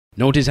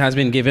Notice has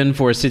been given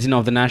for a sitting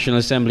of the National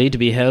Assembly to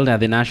be held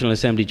at the National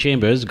Assembly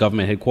Chambers,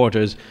 Government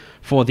Headquarters,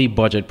 for the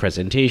budget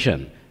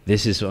presentation.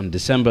 This is on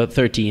December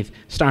 13th,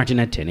 starting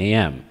at 10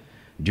 a.m.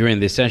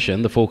 During this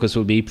session, the focus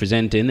will be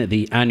presenting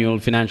the annual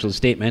financial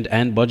statement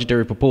and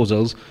budgetary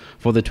proposals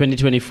for the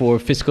 2024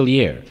 fiscal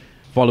year.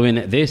 Following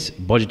this,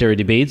 budgetary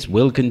debates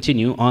will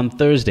continue on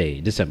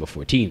Thursday, December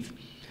 14th.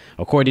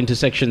 According to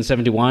Section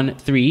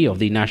 71(3) of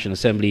the National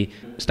Assembly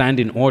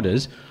Standing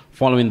Orders,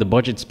 following the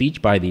budget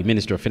speech by the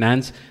Minister of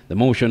Finance, the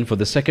motion for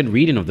the second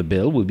reading of the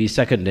bill will be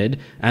seconded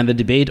and the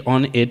debate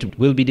on it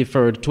will be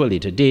deferred to a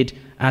later date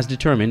as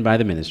determined by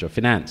the Minister of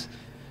Finance.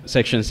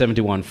 Section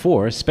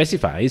 71(4)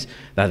 specifies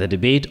that the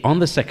debate on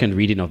the second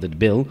reading of the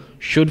bill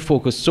should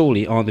focus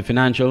solely on the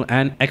financial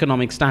and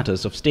economic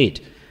status of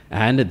state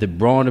and the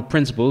broad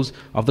principles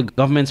of the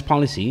government's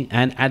policy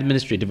and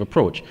administrative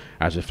approach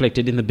as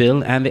reflected in the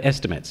bill and the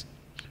estimates.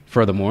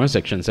 Furthermore,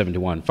 Section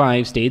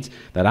 71(5) states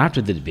that after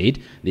the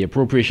debate, the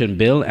appropriation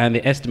bill and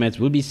the estimates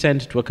will be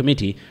sent to a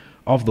committee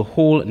of the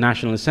whole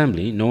National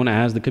Assembly known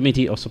as the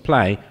Committee of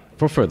Supply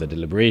for further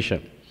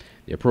deliberation.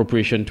 The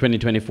Appropriation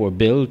 2024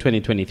 Bill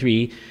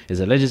 2023 is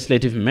a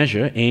legislative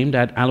measure aimed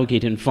at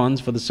allocating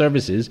funds for the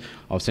services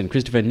of St.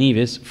 Christopher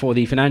Nevis for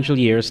the financial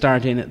year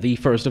starting the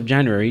 1st of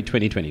January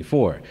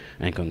 2024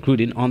 and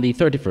concluding on the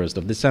 31st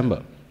of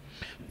December.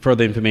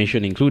 Further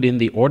information, including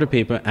the order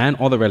paper and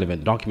other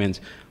relevant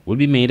documents, will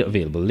be made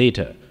available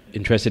later.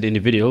 Interested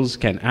individuals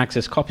can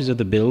access copies of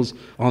the bills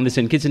on the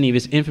St. Kitts and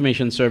Nevis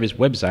Information Service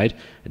website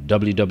at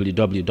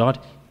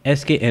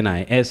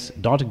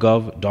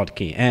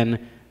www.sknis.gov.kn,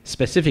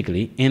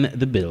 specifically in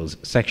the Bills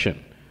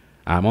section.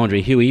 I'm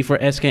Andre Huey for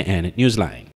SKN Newsline.